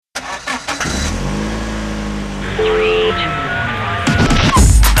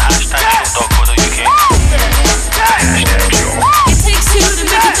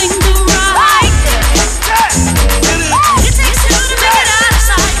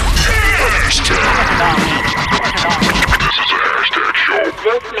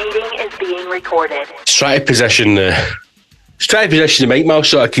recorded. Try to position the mic, Mal,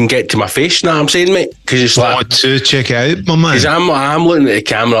 so I can get to my face. Know what I'm saying, mate? Because it's like, to check it out, my man. Because I'm looking at the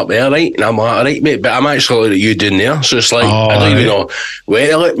camera up there, right? And I'm like, all right, mate, but I'm actually looking at you down there. So it's like, I don't even know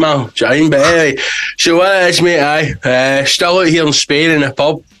where to look, Mal. Do you know what I mean? But anyway, so what it is, mate, still out here in Spain in the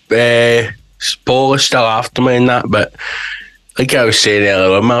pub. Paul is still after me and that, but like I was saying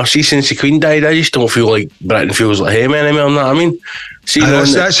earlier, Mal, see, since the Queen died, I just don't feel like Britain feels like him anymore, you know what I mean? See,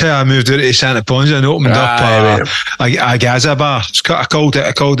 that's how I moved out to Santa Ponsa and opened up a Gaza bar. I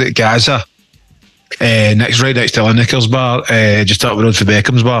called it Gaza. Right next to Lineker's bar, just up the road for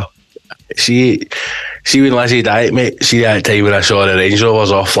Beckham's bar. See when Lizzie died, mate, see that time when I saw the Range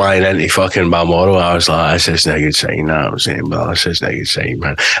Rovers off flying into fucking Balmoral, I was like, this isn't a good sign, that I'm saying, but this isn't a good sign,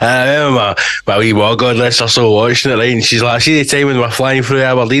 man. And I remember my wee godless or so watching it, right, and she's like, see the time when we're flying through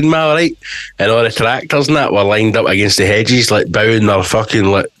Aberdeen, Mal, right, and all the tractors and that were lined up against the hedges, like bowing their fucking,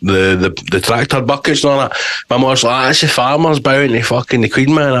 like, the tractor buckets and all that. My mum was like, that's the farmers bowing the fucking the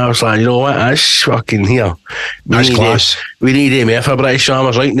Queen, man. I was like, you know what, that's fucking here. That's class. We need more for British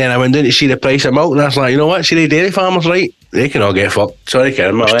farmers, right? And then I went down to see the price of milk, and I was like, you know what? See the dairy farmers, right? They can all get fucked. Sorry,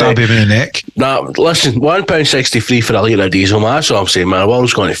 Karen. Stab him in the neck. Nah, listen, £1.63 for a litre of diesel, man. That's what I'm saying, man. The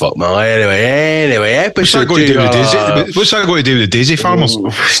world's going to fuck, man. Anyway, what's that going to do with Daisy? What's that going to do with the Daisy farmers?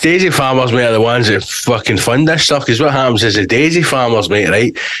 Daisy farmers, mate, are the ones that fucking fund this stuff. Because what happens is the Daisy farmers, mate,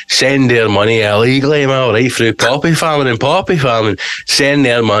 right, send their money illegally, man, right, through poppy farming, send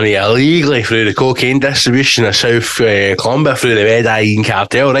their money illegally through the cocaine distribution of South Colombia through the Medellin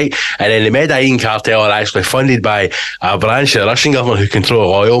cartel, right? And then the Medellin cartel are actually funded by a branch of the Russian government who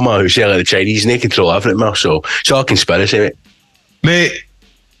control oil, man, who sell it to the Chinese, and they control everything, man. So it's all conspiracy, mate. Mate,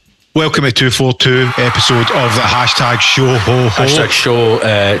 welcome to 242 episode of the Hashtag Show Ho Ho. Hashtag Show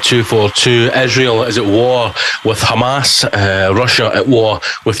 242. Israel is at war with Hamas, Russia at war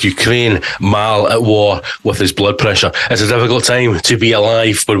with Ukraine, Mal at war with his blood pressure. It's a difficult time to be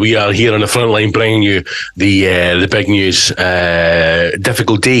alive, but we are here on the front line bringing you the big news.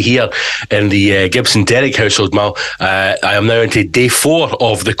 Difficult day here in the Gibson Derrick household, Mal. I am now into day 4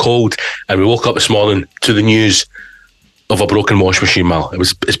 of the cold, and we woke up this morning to the news of a broken wash machine, Mal.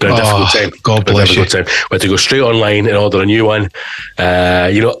 It's been a difficult time. God bless you. We had to go straight online and order a new one.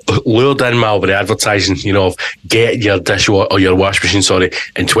 Lured in, Mal, with the advertising, of get your dishwasher or your wash machine,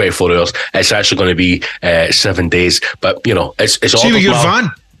 in 24 hours. It's actually going to be 7 days. But, it's all. See with your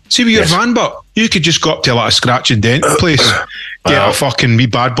van. See with your van, but you could just go up to a scratch and dent place, get a fucking wee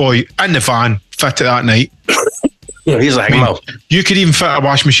bad boy in the van, fit it that night. Here's the thing, Mal. You could even fit a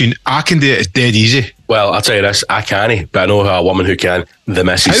wash machine. I can do it. It's dead easy. Well, I'll tell you this, I can't, but I know a woman who can, the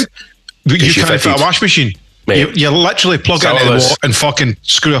missus. You can't fit a wash machine? Mate, you literally plug it into the wall and fucking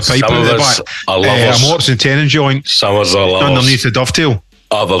screw a pipe into the back. A mortise and tenon joint. Some of us are lovers. Underneath the dovetail.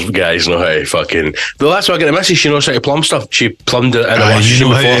 Other guys know how to fucking... Well, that's why I get a missus. She knows how to plumb stuff. She plumbed it in a wash machine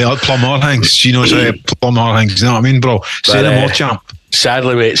before. How to plumb all things. She knows how to plumb all things. You know what I mean, bro? Say no more, champ.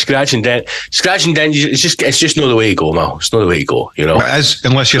 Sadly, mate, scratch and dent. It's just not the way to go, Mal. It's not the way to go, It is,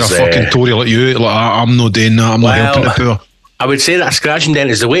 unless you're a fucking Tory like you. Like, I'm not doing that. I'm not helping the poor. I would say that scratch and dent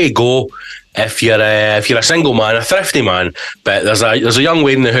is the way to go if you're a single man, a thrifty man. But there's a young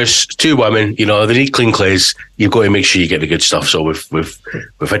lady in the house, 2 women. They need clean clays. You've got to make sure you get the good stuff. So we've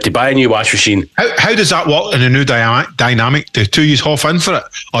had to buy a new wash machine. How does that work in a new dynamic? Do 2 years half in for it?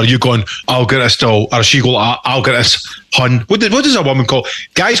 Or are you going, I'll get this doll? Or she go, I'll get this hun? What does a woman call?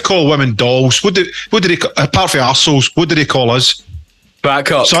 Guys call women dolls. What do they apart from arseholes, what do they call us?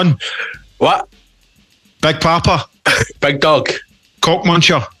 Back up. Son. What? Big Papa. Big dog. Cock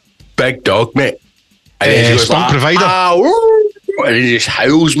muncher. Big dog, mate. And then stunt like, provider. And he just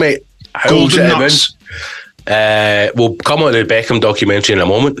howls, mate. Howls Golden nuts. We'll come on to the Beckham documentary in a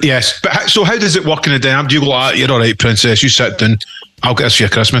moment. Yes, but so how does it work in the dynamic? Do you go like, you're all right, princess, you sit down, I'll get this for your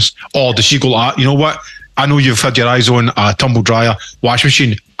Christmas? Or does she go like, you know what? I know you've had your eyes on a tumble dryer, wash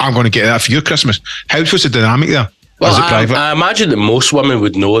machine, I'm going to get that for your Christmas. What's the dynamic there? Well, I imagine that most women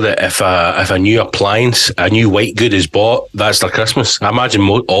would know that if a new appliance, a new white good is bought, that's their Christmas. I imagine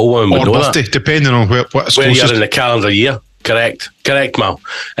all women would know birthday, that. Depending on where you're in the calendar year. Correct, Mal.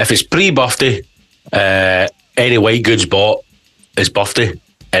 If it's pre-birthday, any white goods bought is birthday.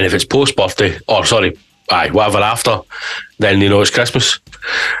 And if it's post-birthday, whatever after, then it's Christmas.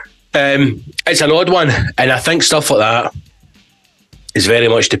 It's an odd one. And I think stuff like that is very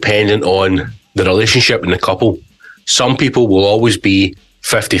much dependent on the relationship and the couple. Some people will always be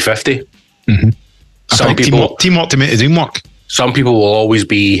 50-50. Mm-hmm. Some people teamwork to make the dream work. Some people will always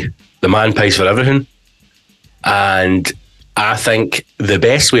be the man pays for everything. And I think the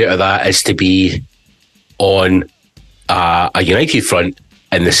best way out of that is to be on a united front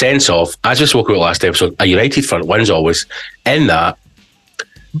in the sense of, as we spoke about last episode, a united front wins always, in that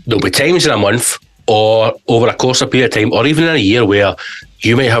there'll be times in a month or over a course of a period of time or even in a year where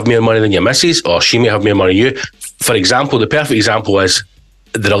you might have more money than your missus or she may have more money than you. For example, the perfect example is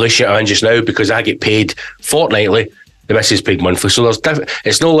the relationship I'm in just now, because I get paid fortnightly, the missus paid monthly. So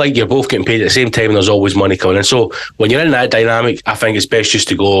it's not like you're both getting paid at the same time and there's always money coming in. So when you're in that dynamic, I think it's best just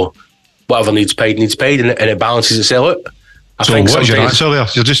to go, whatever needs paid, and it balances itself out. So what's your answer there?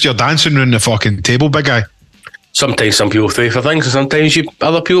 You're dancing around the fucking table, big guy. Sometimes some people pay for things, and sometimes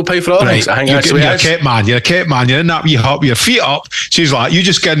other people pay for other things. I think you're a kept man. You're a kept man. You're in that wee hut with your feet up. She's like, you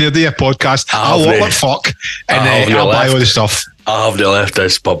just get in there, do your podcast. I'll what the fuck, and I'll buy all the stuff. I haven't left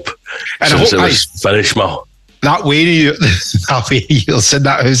this pub and since it was finished, Mal. That way you'll send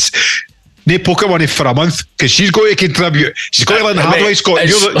that house. No pocket money for a month because she's got to contribute. She's got to learn the hard way, Scott.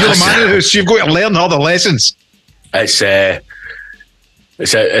 You're the man in the house. You've got to learn all the lessons. It's a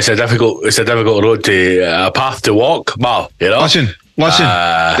difficult road to a path to walk, Mal. You know. Listen.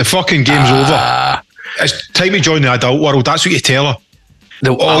 The fucking game's over. It's time to join the adult world. That's what you tell her.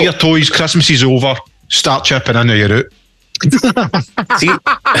 All your toys, Christmas is over. Start chipping in or you're out. See?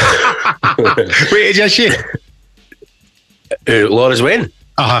 Wait, is she? Laura's when?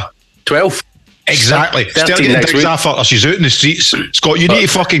 12. Exactly. Still getting digs off her. She's out in the streets. Scott, you need to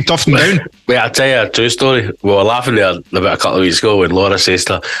fucking toughen down. Wait, I'll tell you a true story. We were laughing there about a couple of weeks ago when Laura says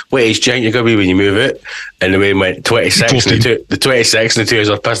to her, "What age do you think you're going to be when you move out?" And the way went 26. And the 26 and the 2 years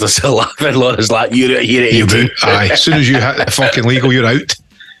are pissed. They're still laughing. Laura's like, "You're out here at 18." Aye, as soon as you hit the fucking legal, you're out.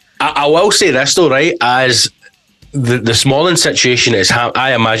 I will say this though, right? As the Smalling situation is,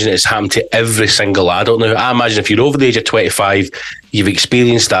 I imagine it's happened to every single adult now. I imagine if you're over the age of 25, you've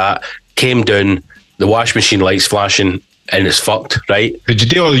experienced that, came down, the washing machine lights flashing, and it's fucked, right? Did you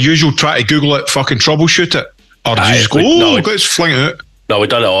do all the usual, try to Google it, fucking troubleshoot it? Or did you just go, let's fling it out? No, we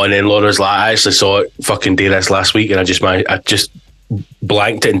done it all, and then Laura's like, I actually saw it fucking do this last week, and I just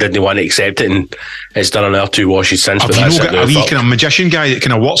blanked it and didn't want to accept it, and it's done another 2 washes since. Have you not got a wee kind of magician guy that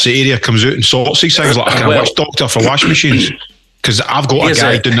kind of works the area, comes out and sorts these things, like a kind of witch doctor for washing machines? Because I've got a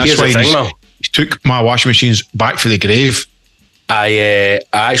guy doing this way, he took my washing machines back for the grave. I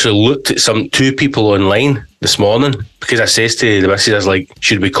actually looked at 2 people online this morning because I says to the missus, I was like,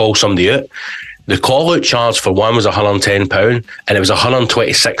 should we call somebody out? The call out charge for one was £110 and it was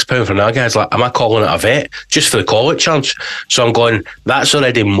 £126 for another guy. I was like, am I calling it a vet just for the call out charge? So I'm going, that's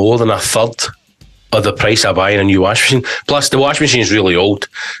already more than a third of the price of buying a new washing machine. Plus the washing machine is really old.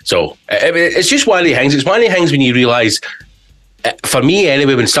 So it's just one of the things. It's one of the things when you realise, for me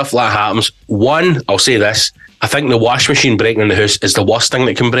anyway, when stuff like that happens, one, I'll say this, I think the washing machine breaking in the house is the worst thing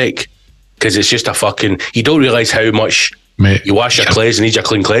that can break because it's just a fucking, you don't realise how much you wash your clothes and need your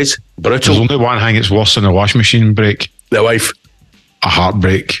clean clothes. Brutal. There's only one thing that's worse than a washing machine break. The wife. A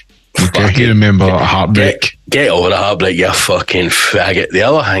heartbreak. Okay, you remember a heartbreak. Get over the heartbreak, you fucking faggot. The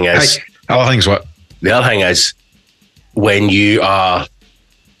other thing is... The other thing's what? The other thing is when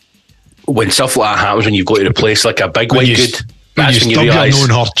stuff like that happens, when you've got to replace like a big white good, that's when you realise... Your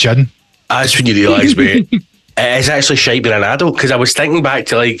known chin. That's when you realise, mate, it is actually shite being an adult. Because I was thinking back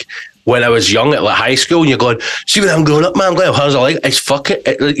to like when I was young at like high school, and you're going, see when I'm growing up, man, I'm going, how's it like? It's fuck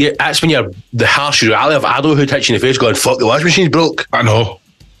it. That's when you're the harsh reality of adulthood hits you in the face, going, fuck, the washing machine's broke. I know.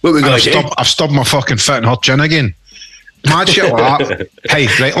 What we going to do? I've stubbed my fucking foot in her chin again. Mad shit like that. Hey,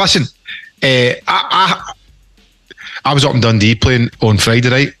 right, listen. I was up in Dundee playing on Friday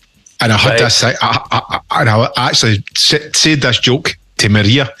night, and I had this. I actually said this joke to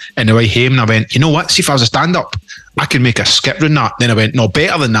Maria in the way home, and I went, you know what? See if I was a stand-up, I could make a skit round that. Then I went, no,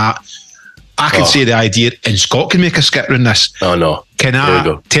 better than that. I can say the idea, and Scott can make a skit round this. Oh no! Can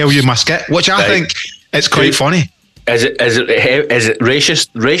I tell you my skit? Which I think it's quite funny. Is it racist?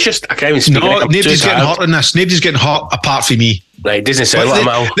 Racist? I can't even speak. No, nobody's getting hurt in this. Nobody's getting hurt apart from me. Right, it doesn't sound like a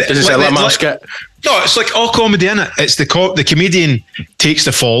mal. Doesn't sound like a mal skit. No, it's like all comedy in it. It's the comedian takes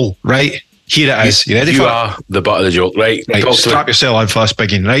the fall, right? Here it is. You ready for it? You are the butt of the joke, right? Right, strap yourself in for this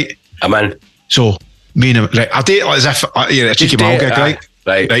biggin, right? I'm in. So, right, I'll do it as if you're a cheeky mal gig, right?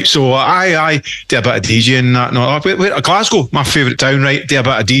 Right. So I did a bit of DJing. Glasgow, my favourite town, right? Did a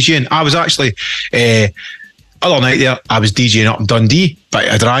bit of DJing. I was actually other night there. I was DJing up in Dundee,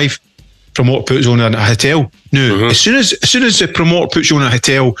 but a drive. Promoter puts on a hotel. Now, as soon as the promoter puts you on a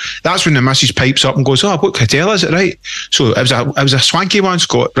hotel, that's when the missus pipes up and goes, "Oh, what hotel is it?" Right. So it was a swanky one,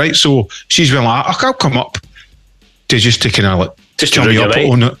 Scott. Right. So she's been like, "I'll come up to kind of like jump me up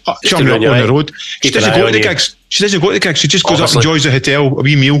on the road." She doesn't go to the gigs. She doesn't go to the gigs. She just goes up, enjoys the hotel, a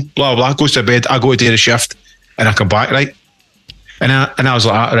wee meal, blah blah, goes to bed. I go to do the shift, and I come back, right. And I was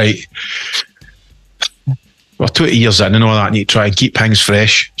like, right. we're 20 years in and all that, and you try and keep things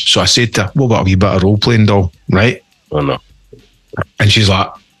fresh. So I said to her, what about a wee bit of role playing, doll, right? Oh no. And she's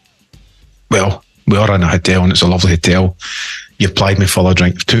like, well, we are in a hotel and it's a lovely hotel. You've plied me full of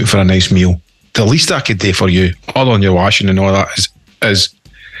drink, took me for a nice meal. The least I could do for you, all on your washing and all that, is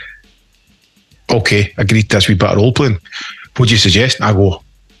okay, agreed to this wee bit of role playing. What do you suggest? I go,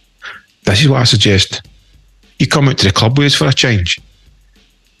 this is what I suggest. You come out to the club with us for a change,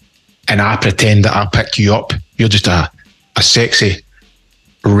 and I pretend that I picked you up. You're just a sexy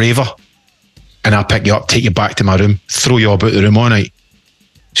raver, and I pick you up, take you back to my room, throw you about the room all night.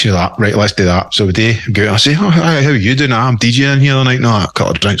 She's like, right, let's do that. So we do. Go out, I say, oh, hi, how are you doing? I'm DJing here all night. No, a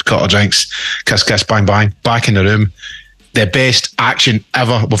couple of drinks, kiss, bang, bang. Back in the room. The best action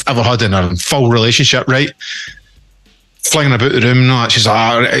we've ever had in a full relationship, right? Flinging about the room and all that. She's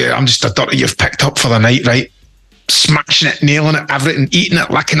like, oh, I'm just a dirty you've picked up for the night, right? Smashing it, nailing it, everything, eating it,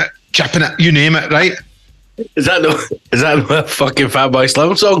 licking it, chipping it, you name it, right? Is that the fucking Fatboy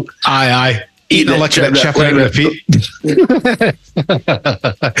Slim song? Aye. Eating it, licking it, chipping it, repeat.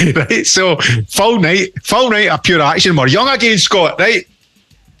 Right, so full night of pure action. We're young again, Scott, right?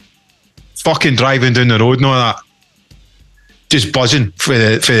 Fucking driving down the road and all that. Just buzzing for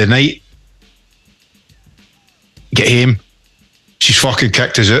the night. Get home. She's fucking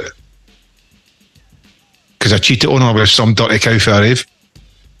kicked us out. Because I cheated on her with some dirty cow for a rave.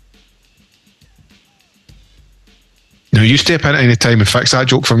 Now, you step in at any time and fix that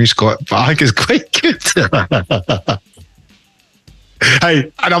joke for me, Scott, but I think it's quite good. Hey,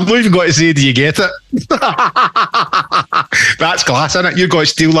 and I'm not even going to say, do you get it? That's class, isn't it? You've got to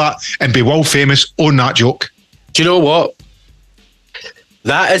steal that and be world famous on that joke. Do you know what?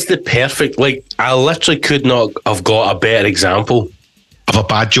 That is the perfect, I literally could not have got a better example of a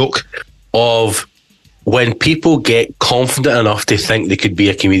bad joke. Of when people get confident enough to think they could be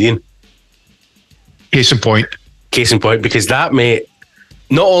a comedian. Case in point, because that, mate,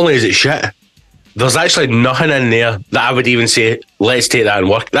 not only is it shit, there's actually nothing in there that I would even say, let's take that and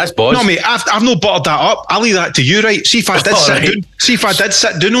work. That's boss. No, mate, I've not buttered that up. I'll leave that to you, right? See if I did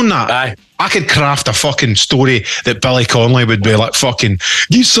sit down on that. Aye. I could craft a fucking story that Billy Connolly would be like, fucking,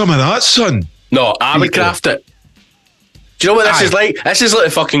 use some of that, son. No, I would craft it. Do you know what this is like? This is like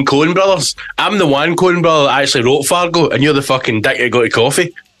the fucking Coen brothers. I'm the one Coen brother that actually wrote Fargo, and you're the fucking dick that got to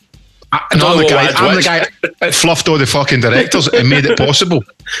coffee. I'm the guy that fluffed all the fucking directors and made it possible.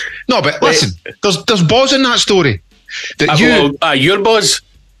 No, but listen, there's buzz in that story. That your buzz.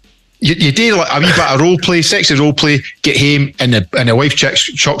 You do like a wee bit of role play, sexy role play, get home and the wife chucks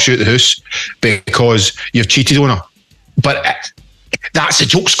you out the house because you've cheated on her. But that's a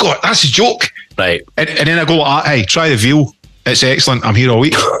joke, Scott. That's a joke. Right. And then I go like, hey, try the veal. It's excellent. I'm here all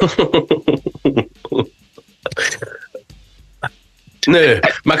week. No,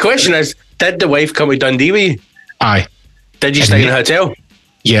 my question is, did the wife come to Dundee with you? Aye. Did you stay in a hotel?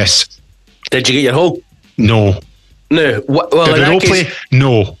 Yes. Did you get your hole? No. No. Well, did the role play?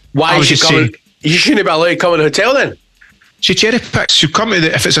 No. Why is she coming? You shouldn't be allowed to come in a hotel then. She cherry picks. She'll come to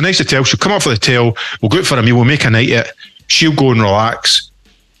if it's a nice hotel, she'll come up for the hotel. We'll go out for a meal. We'll make a night of it. She'll go and relax.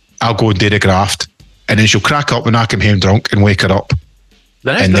 I'll go and do the graft, and then she'll crack up when I come home drunk and wake her up.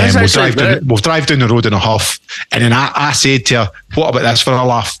 And then we'll drive down the road in a huff. And then I said to her, what about this for a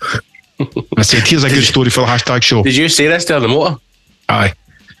laugh? I said, here's a good story for the hashtag show. Did you say this to her on the motor? Aye.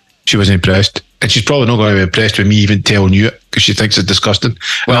 She was impressed. And she's probably not going to be impressed with me even telling you it because she thinks it's disgusting.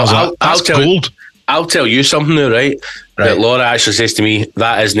 Well, that's gold. I'll tell you something now, right? That Laura actually says to me,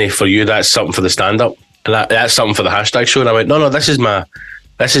 that isn't for you, that's something for the stand-up. And that's something for the hashtag show. And I went, no, I'm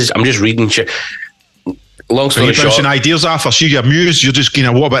just reading shit. Long story short, bouncing ideas off her. You're amused. You're just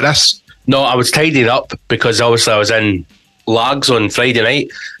what about this? No, I was tidying up because obviously I was in Lags on Friday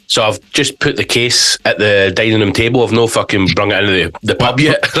night, so I've just put the case at the dining room table. I've no fucking brung it into the pub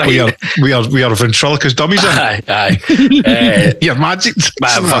yet. Right? We are ventriloquist dummies. Aye. You're magic.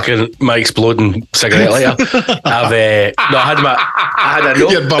 My exploding cigarette lighter. I had a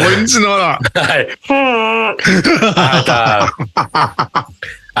note. Your balloons and all that.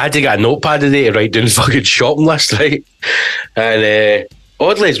 I had to get a notepad today to write down the fucking shopping list, right? And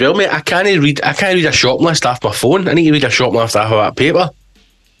oddly as well, mate, I can't read a shopping list off my phone. I need to read a shopping list off of that paper.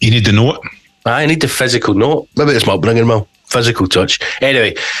 You need the note? I need the physical note. Maybe it's my upbringing, Mal. Physical touch.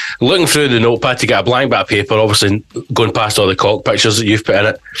 Anyway, looking through the notepad to get a blank bit of paper, obviously going past all the cock pictures that you've put in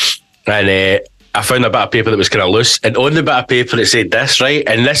it. And I found a bit of paper that was kind of loose. And on the bit of paper it said this, right?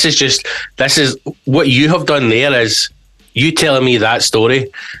 And this is what you have done there is you telling me that story.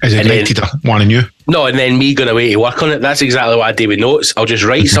 Is it related to one of you? No, and then me going away to work on it. That's exactly what I do with notes. I'll just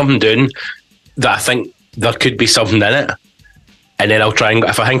write something down that I think there could be something in it. And then I'll try and,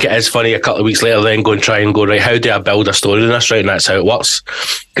 if I think it is funny, a couple of weeks later, then go, right, how do I build a story in this, right? And that's how it works.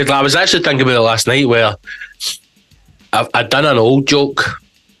 Because I was actually thinking about it last night, where I'd done an old joke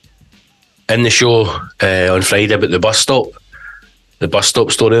in the show on Friday about the bus stop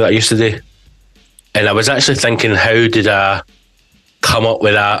story that I used to do. And I was actually thinking, how did I come up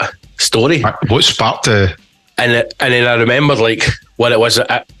with that story? What sparked the... And then I remembered, like, what it was.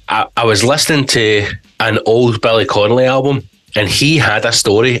 I was listening to an old Billy Connolly album, and he had a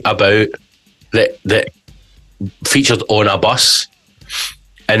story about that featured on a bus.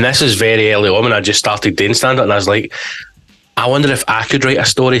 And this is very early on when I just started doing stand-up, and I was like, I wonder if I could write a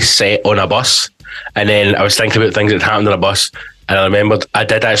story set on a bus. And then I was thinking about things that happened on a bus, and I remembered I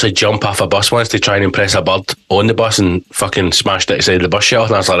did actually jump off a bus once to try and impress a bird on the bus and fucking smashed it inside the bus shelter.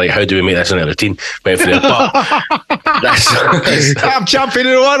 And I was like, how do we make this in a routine? Went for it, but I'm champion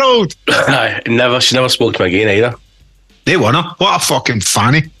of the world. She never spoke to me again either. They won her. What a fucking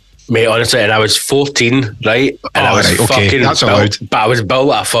fanny. Mate, honestly, and I was 14, right? And I was fucking that's allowed. But I was built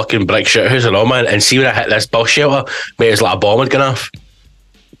like a fucking brick shit house and all, man. And see when I hit this bus shelter, mate, it was like a bomb had gone off.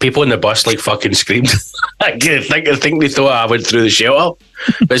 People in the bus like fucking screamed. I think they thought I went through the shelter.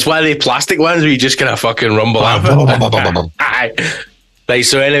 But it's one of the plastic ones where you just kind of fucking rumble up. Right,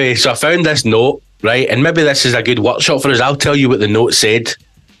 so anyway, so I found this note, right? And maybe this is a good workshop for us. I'll tell you what the note said.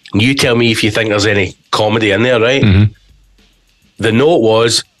 And you tell me if you think there's any comedy in there, right? Mm-hmm. The note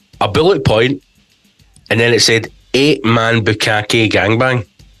was a bullet point, and then it said 8-man bukkake gangbang.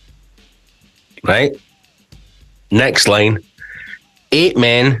 Right? Next line. 8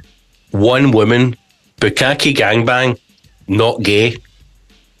 men, 1 woman, bukkake gangbang, not gay.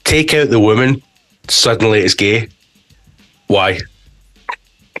 Take out the woman, suddenly it's gay. Why?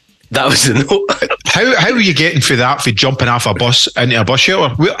 That was the note. How are you getting for that, for jumping off a bus into a bus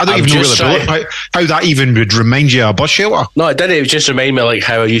shelter? I don't even know how that even would remind you of a bus shelter. No, it didn't. It just reminded me like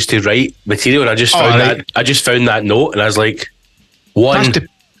how I used to write material, and I just found I just found that note, and I was like, one,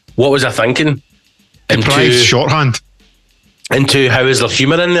 what was I thinking? And deprived shorthand. And 2, how is there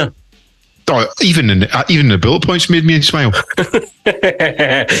humour in there? Oh, even the bullet points made me smile.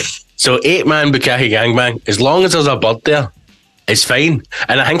 So 8-man bukkake gangbang, as long as there's a bird there, it's fine.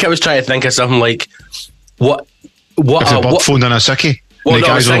 And I think I was trying to think of something like, what if a bird phoned in a sickie, and the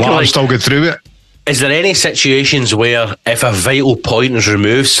guys on the line still get through it. Is there any situations where if a vital point is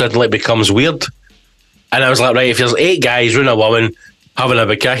removed, suddenly it becomes weird? And I was like, right, if there's 8 guys round a woman having a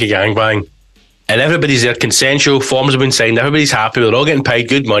bukkake gangbang, and everybody's there, consensual, forms have been signed, everybody's happy, they're all getting paid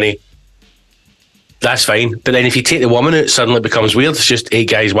good money, that's fine. But then if you take the woman out, suddenly it becomes weird. It's just 8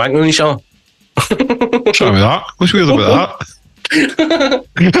 guys wanking on each other. What's wrong with that? What's weird about that?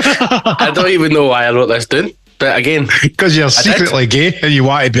 I don't even know why I wrote this down. But again, because you're secretly gay and you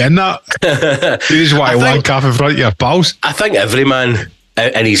want to be in that. You just want to wank off in front of your pals. I think every man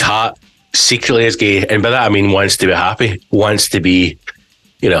in his heart secretly is gay. And by that I mean wants to be happy, wants to be,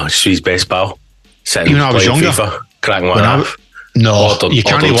 just his best pal. Sitting even when I was younger, FIFA, cracking one off. No, you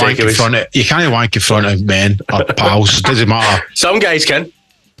can't wank in front of men or pals. It doesn't matter. Some guys can.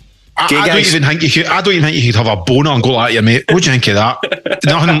 I don't even think you could have a boner and go at your mate. What do you think of that?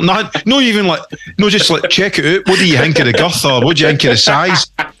 Nothing. Just check it out. What do you think of the girth, or what do you think of the size?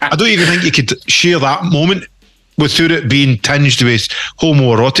 I don't even think you could share that moment without it being tinged with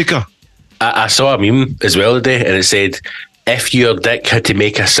homoerotica. I saw a meme as well today, and it said, if your dick had to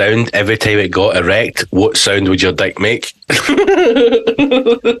make a sound every time it got erect, what sound would your dick make? Mine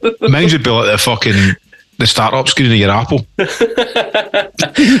would be like the start-up screen of your Apple.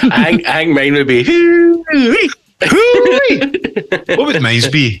 I think mine would be... What would mine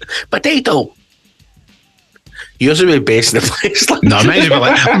be? Potato. Yours would be based in the place. No, mine would be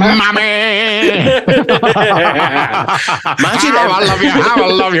like, Mommy! Imagine I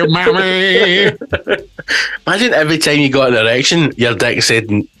love you, Mommy! Imagine every time you got an erection, your dick said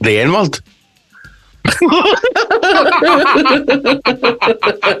the N-word.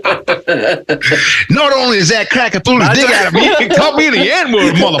 Not only is that cracker pulling his dick out of me, he called me the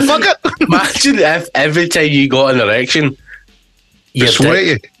N-word, motherfucker. Imagine if every time you got an erection, your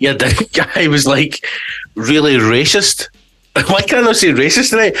dick guy was like really racist. Why can't I say racist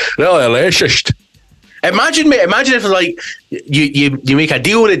tonight? Really racist. Imagine if like you make a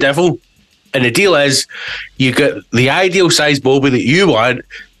deal with the devil, and the deal is you get the ideal size Bobby that you want,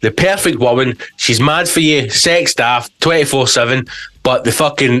 the perfect woman, she's mad for you, sex daft, 24/7, but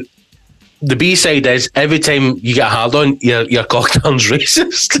the B-side is every time you get hard on, your cock turns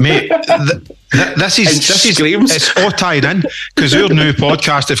racist. Mate, this is screams. It's all tied in, because our new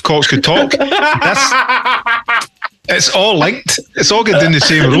podcast, If Cocks Could Talk, it's all linked. It's all going down the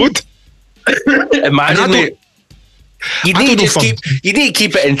same road. Imagine it. You need to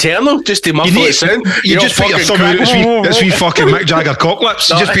keep it internal, just to muffle it sound. You just put your thumb out it's wee fucking Mick Jagger cock lips.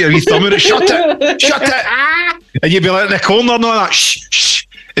 You just put your wee thumb out, shut it. And you'd be like in the corner and all that, shh.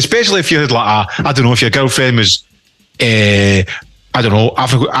 Especially if you had like I don't know, if your girlfriend was I don't know,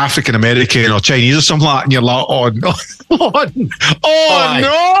 African American or Chinese or something like that, and you're like, oh no,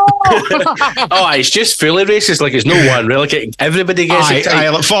 oh, it's just fully racist. Like it's no one really. Everybody gets it.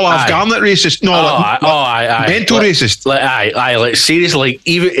 Like full off garnet racist. No, mental racist. Like seriously, like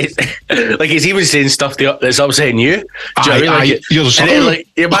even like it's even saying stuff that's upsetting you. You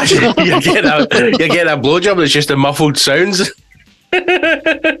imagine you're getting a blowjob that's just a muffled sounds.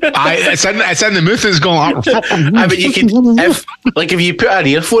 It's in the mouth. It's going like. But you can, if you put an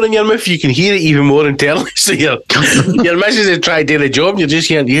earphone in your mouth, you can hear it even more internally. So your missus is trying to do the job, and you're just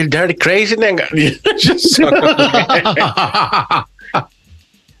hearing you're dirty crazy. And then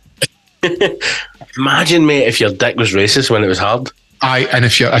imagine, mate, if your dick was racist when it was hard. And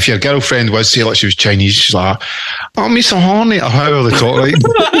if your girlfriend was, say, like she was Chinese, she's like, "Oh, me so horny," or however they talk, right?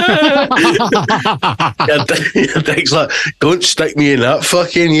 Your dick's like, "Don't stick me in that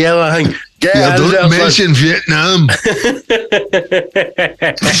fucking yellow thing." Don't mention Vietnam.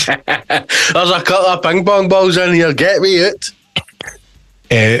 There's a couple of ping pong balls in here. Get me it.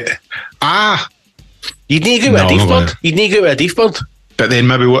 You'd need to go with a deep bird. You'd need to go with a deep bird. But then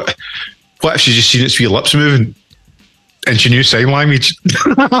maybe what if she's just seen its wee lips moving? And she knew sign language.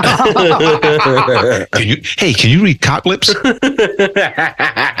 Can you read cock lips? Can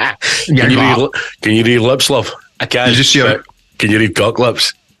you read lips, love? I can. Can you read cock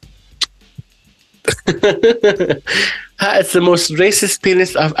lips? That is the most racist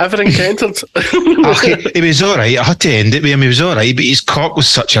penis I've ever encountered. It was all right. I had to end it with him. He was all right, but his cock was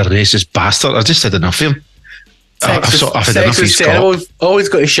such a racist bastard. I just had enough of him. I've had enough of his cock. Always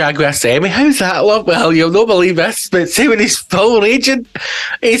got to shag with a semi. How's that, love? Well, you'll not believe this, but see when he's full raging,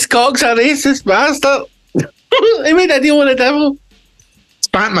 his cock's a racist bastard. He made a deal with the devil.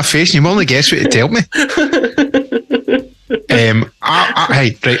 Spat in my face, and you only guess what to tell me. Hey,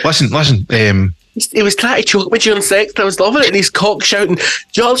 right, listen. He was trying to choke me during sex, and I was loving it, and his cock shouting,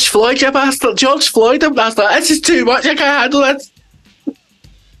 "George Floyd, you bastard! George Floyd!" And I was like, "This is too much. I can't handle this."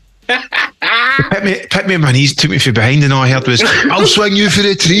 Picked me on my knees, took me from behind, and all I heard was, "I'll swing you for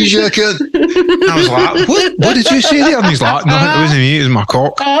the trees, you kid." And I was like, what did you say there? And he's like, "No, it wasn't me, it was my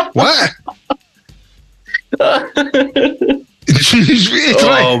cock." What?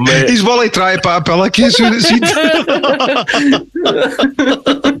 He's Willie trying to put a pillowcase on its head.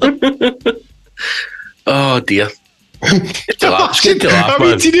 Oh dear. Good to laugh,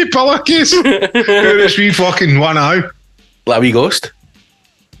 man. A teeny pillowcase. This wee fucking one now. Like a wee ghost.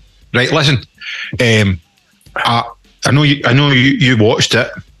 Right, listen. I know you watched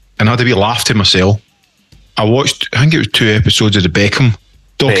it, and I had a wee laugh to myself. I think it was 2 episodes of the Beckham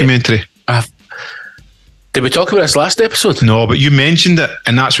documentary. Did we talk about this last episode? No, but you mentioned it,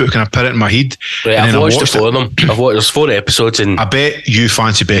 and that's what kind of put it in my head. Right, I've watched the 4 of them. There's 4 episodes, and I bet you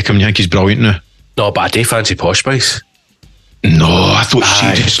fancy Beckham. You think he's brilliant now? No, but I do fancy Posh Spice. No, I thought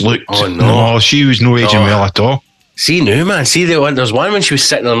she just looked. Oh no, she was no aging well at all. See now, man. See, there's one when she was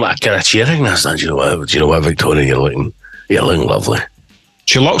sitting on like a kind of chair, and I was like, do you know what, Victoria, you're looking lovely.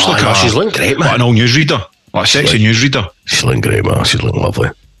 She looks she's looking great, man. Like an old newsreader, like a sexy newsreader. She's looking great, man. She's looking lovely.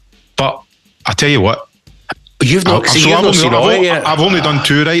 But I tell you what, you've not seen it yet. I've only done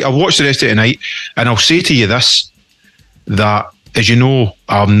 2, right? I'll watch the rest of it tonight, and I'll say to you this: that, as you know,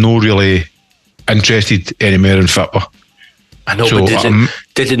 I'm not really interested anymore in football. I know, but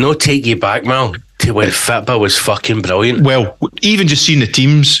did it not take you back, Mal, to when football was fucking brilliant? Well, even just seeing the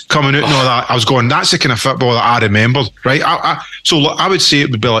teams coming out and all that, I was going, that's the kind of football that I remembered, right? So look, I would say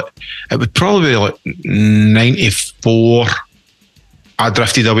it would probably be like 94. I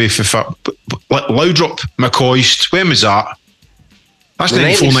drifted away from football. Like Loudrop, McCoist, when was that? That's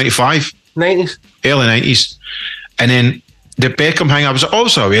 94, 95. 90s. Early 90s. And then the Beckham thing, I was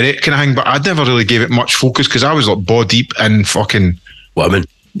also aware of it kind of thing, but I never really gave it much focus because I was like ball deep in fucking women,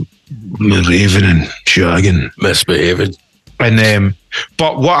 raving and shagging, misbehaving. And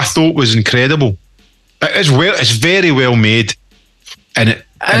but what I thought was incredible, it's very well made, and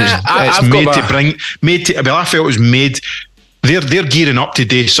it's made to. Well, I felt it was made. They're gearing up to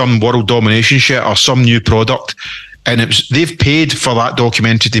do some world domination shit or some new product, and they've paid for that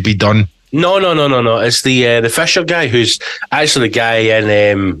documentary to be done. No. It's the Fisher guy who's actually the guy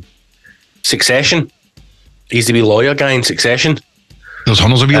in Succession. He's the wee lawyer guy in Succession. There's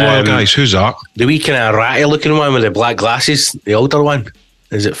hundreds of wee lawyer guys. Who's that? The wee kind of ratty looking one with the black glasses. The older one.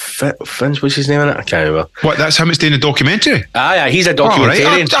 Is it Finch? What's his name in it? I can't remember. What? That's him that's doing the documentary? Yeah, he's a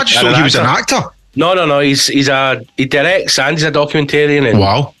documentarian. Right. I just thought he was an actor. No. He directs and he's a documentarian. And,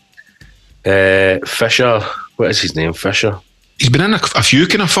 wow. Fisher, what is his name? Fisher. He's been in a few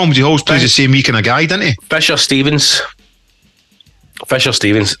kind of films. He always plays the same wee kind of guy, doesn't he? Fisher Stevens.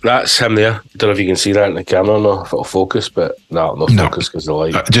 That's him there. Don't know if you can see that in the camera. No, if it'll focus, but no focus because the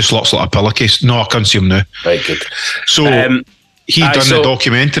light. It just looks like a pillowcase. No, I can't see him now. Right, good. So he done the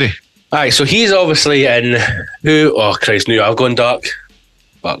documentary. Aye, so he's obviously in who? Oh Christ, now I've gone dark.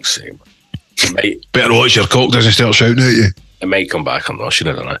 Fuck's sake. Better watch your cock doesn't start shouting at you. It might come back. I'm not sure.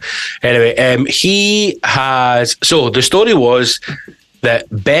 I don't know. Anyway, he has. So the story was that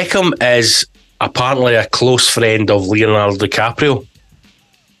Beckham is apparently a close friend of Leonardo DiCaprio.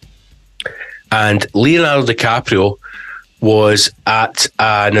 And Leonardo DiCaprio was at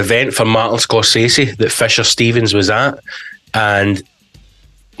an event for Martin Scorsese that Fisher Stevens was at. And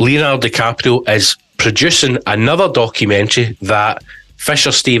Leonardo DiCaprio is producing another documentary that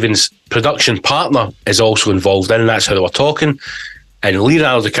Fisher Stevens' production partner is also involved in, and that's how they were talking. And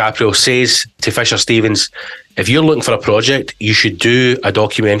Leonardo DiCaprio says to Fisher Stevens, if you're looking for a project, you should do a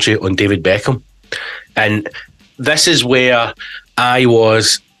documentary on David Beckham. And this is where it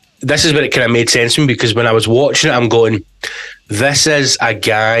kind of made sense to me, because when I was watching it, I'm going, this is a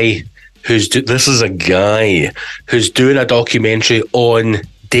guy who's doing a documentary on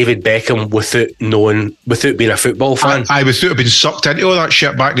David Beckham without being a football fan. Without have been sucked into all that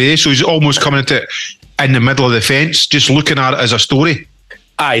shit back there. So he's almost coming into it in the middle of the fence, just looking at it as a story.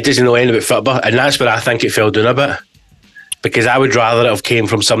 He doesn't know anything about football, and that's where I think it fell down a bit. Because I would rather it have came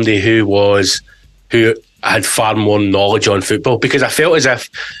from somebody who had far more knowledge on football. Because I felt as if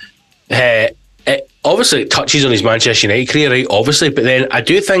it obviously touches on his Manchester United career, right? Obviously, but then I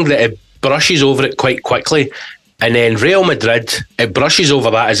do think that it brushes over it quite quickly. And then Real Madrid, it brushes over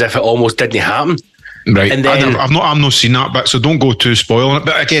that as if it almost didn't happen. Right. And then, I've not seen that bit, so don't go too spoiling it.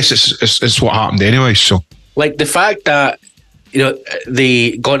 But I guess it's what happened anyway. So, like the fact that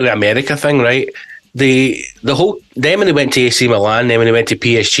they got to the America thing, right? The whole then when they went to AC Milan, then when they went to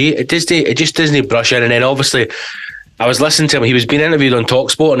PSG, it just doesn't brush in. And then obviously, I was listening to him. He was being interviewed on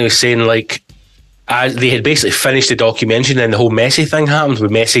TalkSport, and he was saying like, as they had basically finished the documentary, and then the whole Messi thing happened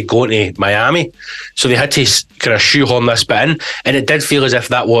with Messi going to Miami, so they had to kind of shoehorn this bit in, and it did feel as if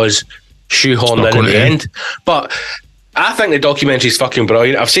that was shoehorned in at the end. But I think the documentary is fucking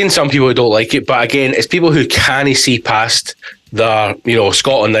brilliant. I've seen some people who don't like it, but again, it's people who can't see past their,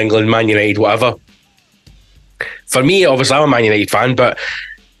 Scotland, England, Man United, whatever. For me, obviously, I'm a Man United fan, but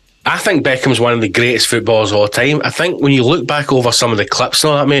I think Beckham's one of the greatest footballers of all time. I think when you look back over some of the clips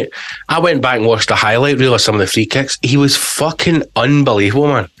and all that, mate, I went back and watched the highlight reel of some of the free kicks. He was fucking unbelievable,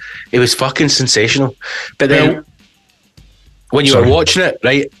 man. It was fucking sensational. But then when you were watching it,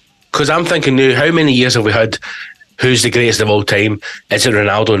 right, because I'm thinking now, how many years have we had who's the greatest of all time? Is it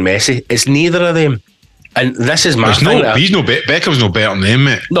Ronaldo and Messi? It's neither of them. And this is my thing. Beckham's no better than them,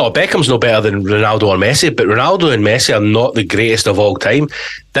 mate. No, Beckham's no better than Ronaldo or Messi, but Ronaldo and Messi are not the greatest of all time.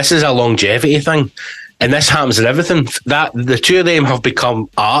 This is a longevity thing, and this happens in everything. That the two of them have become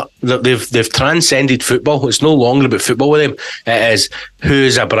art. They've transcended football. It's no longer about football with them. It is who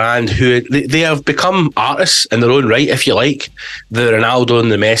is a brand. They have become artists in their own right, if you like. The Ronaldo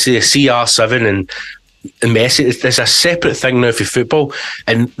and the Messi, the CR7 and Messi, it's a separate thing now for football,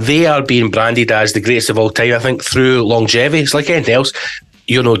 and they are being branded as the greatest of all time, I think, through longevity. It's like anything else.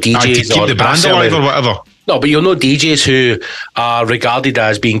 DJs to keep the brand alive or whatever. No, but DJs who are regarded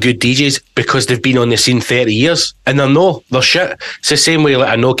as being good DJs because they've been on the scene 30 years, and they're shit. It's the same way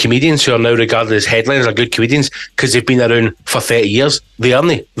I know comedians who are now regarded as headliners are good comedians because they've been around for 30 years.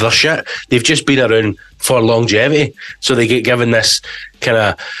 They're shit. They've just been around for longevity, so they get given this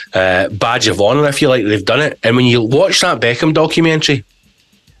kind of badge of honour, if you like. They've done it. And when you watch that Beckham documentary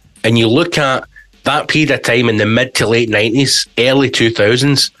and you look at that period of time in the mid to late 90s, early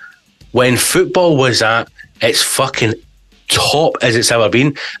 2000s, when football was at its fucking top as it's ever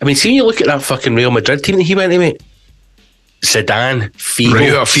been. I mean, see when you look at that fucking Real Madrid team that he went to, mate. Zidane,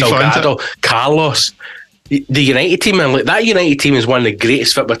 Figo, Salgado, Carlos. The United team, man, like that United team is one of the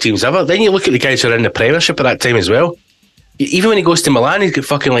greatest football teams ever. Then you look at the guys who are in the Premiership at that time as well. Even when he goes to Milan, he's got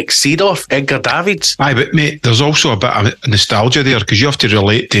fucking like Seedorf, Edgar Davids. Aye, but mate, there's also a bit of nostalgia there because you have to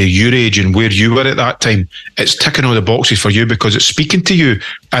relate to your age and where you were at that time. It's ticking all the boxes for you because it's speaking to you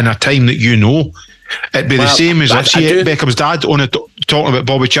in a time that you know. It'd be the same as Beckham's dad on it talking about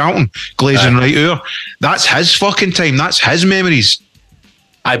Bobby Charlton glazing right out. That's his fucking time. That's his memories.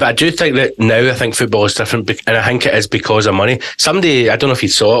 But I do think that now I think football is different, and I think it is because of money. Somebody, I don't know if you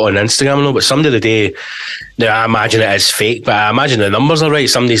saw it on Instagram, but somebody the day, now I imagine it is fake, but I imagine the numbers are right.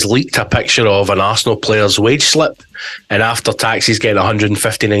 Somebody's leaked a picture of an Arsenal player's wage slip, and after tax he's getting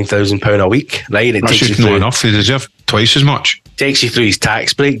 £159,000 a week, right? And it takes you through enough. They deserve twice as much. Takes you through his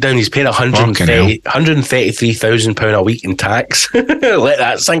tax breakdown. He's paying £133,000 a week in tax. Let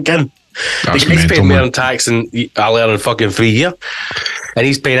that sink in. The guy's paying more in tax than I'll earn in fucking 3 years, and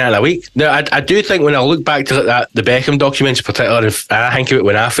he's paying that in a week. Now, I do think when I look back to the Beckham documentary, particularly, and I think about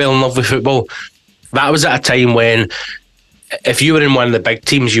when I fell in love with football, that was at a time when, if you were in one of the big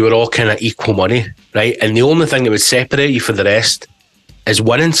teams, you were all kind of equal money, right? And the only thing that would separate you from the rest is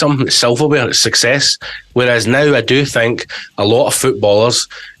winning something, it's silverware, it's success. Whereas now, I do think a lot of footballers,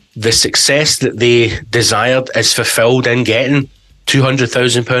 the success that they desired is fulfilled in getting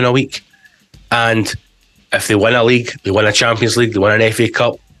 £200,000 a week, and if they win a league, they win a Champions League, they win an FA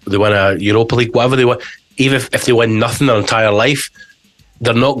Cup, they win a Europa League, whatever they win, even if they win nothing their entire life,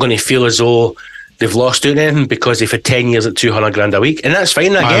 they're not going to feel as though they've lost out anything because they've had 10 years at 200 grand a week, and that's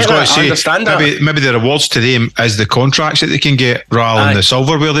fine. I understand that. Maybe the rewards to them is the contracts that they can get rather than the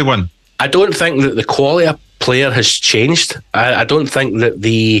silverware they win. I don't think that the quality of player has changed. I don't think that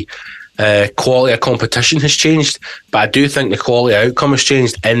the quality of competition has changed, but I do think the quality of outcome has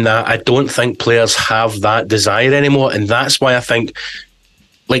changed, in that I don't think players have that desire anymore. And that's why I think,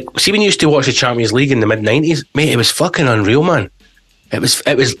 like, see, when you used to watch the Champions League in the mid-90s, mate, it was fucking unreal, man.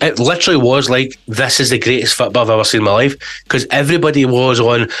 It literally was like, this is the greatest football I've ever seen in my life, because everybody was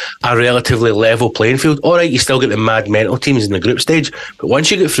on a relatively level playing field. All right, you still get the mad mental teams in the group stage, but once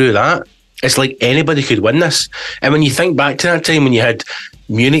you get through that, it's like anybody could win this. And when you think back to that time when you had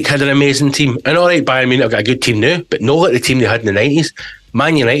Munich had an amazing team, and all right, Bayern Munich have got a good team now, but not like the team they had in the 90s.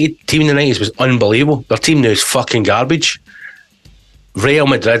 Man United, team in the 90s was unbelievable. Their team now is fucking garbage. Real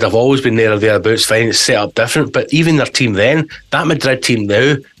Madrid have always been there or thereabouts, fine, it's set up different, but even their team then, that Madrid team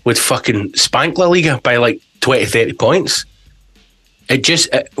now would fucking spank La Liga by like 20, 30 points.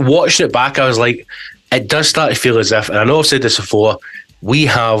 Watching it back, I was like, it does start to feel as if, and I know I've said this before, we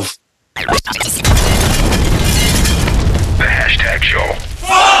have the hashtag show.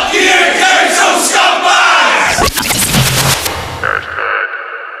 Fuck you, Council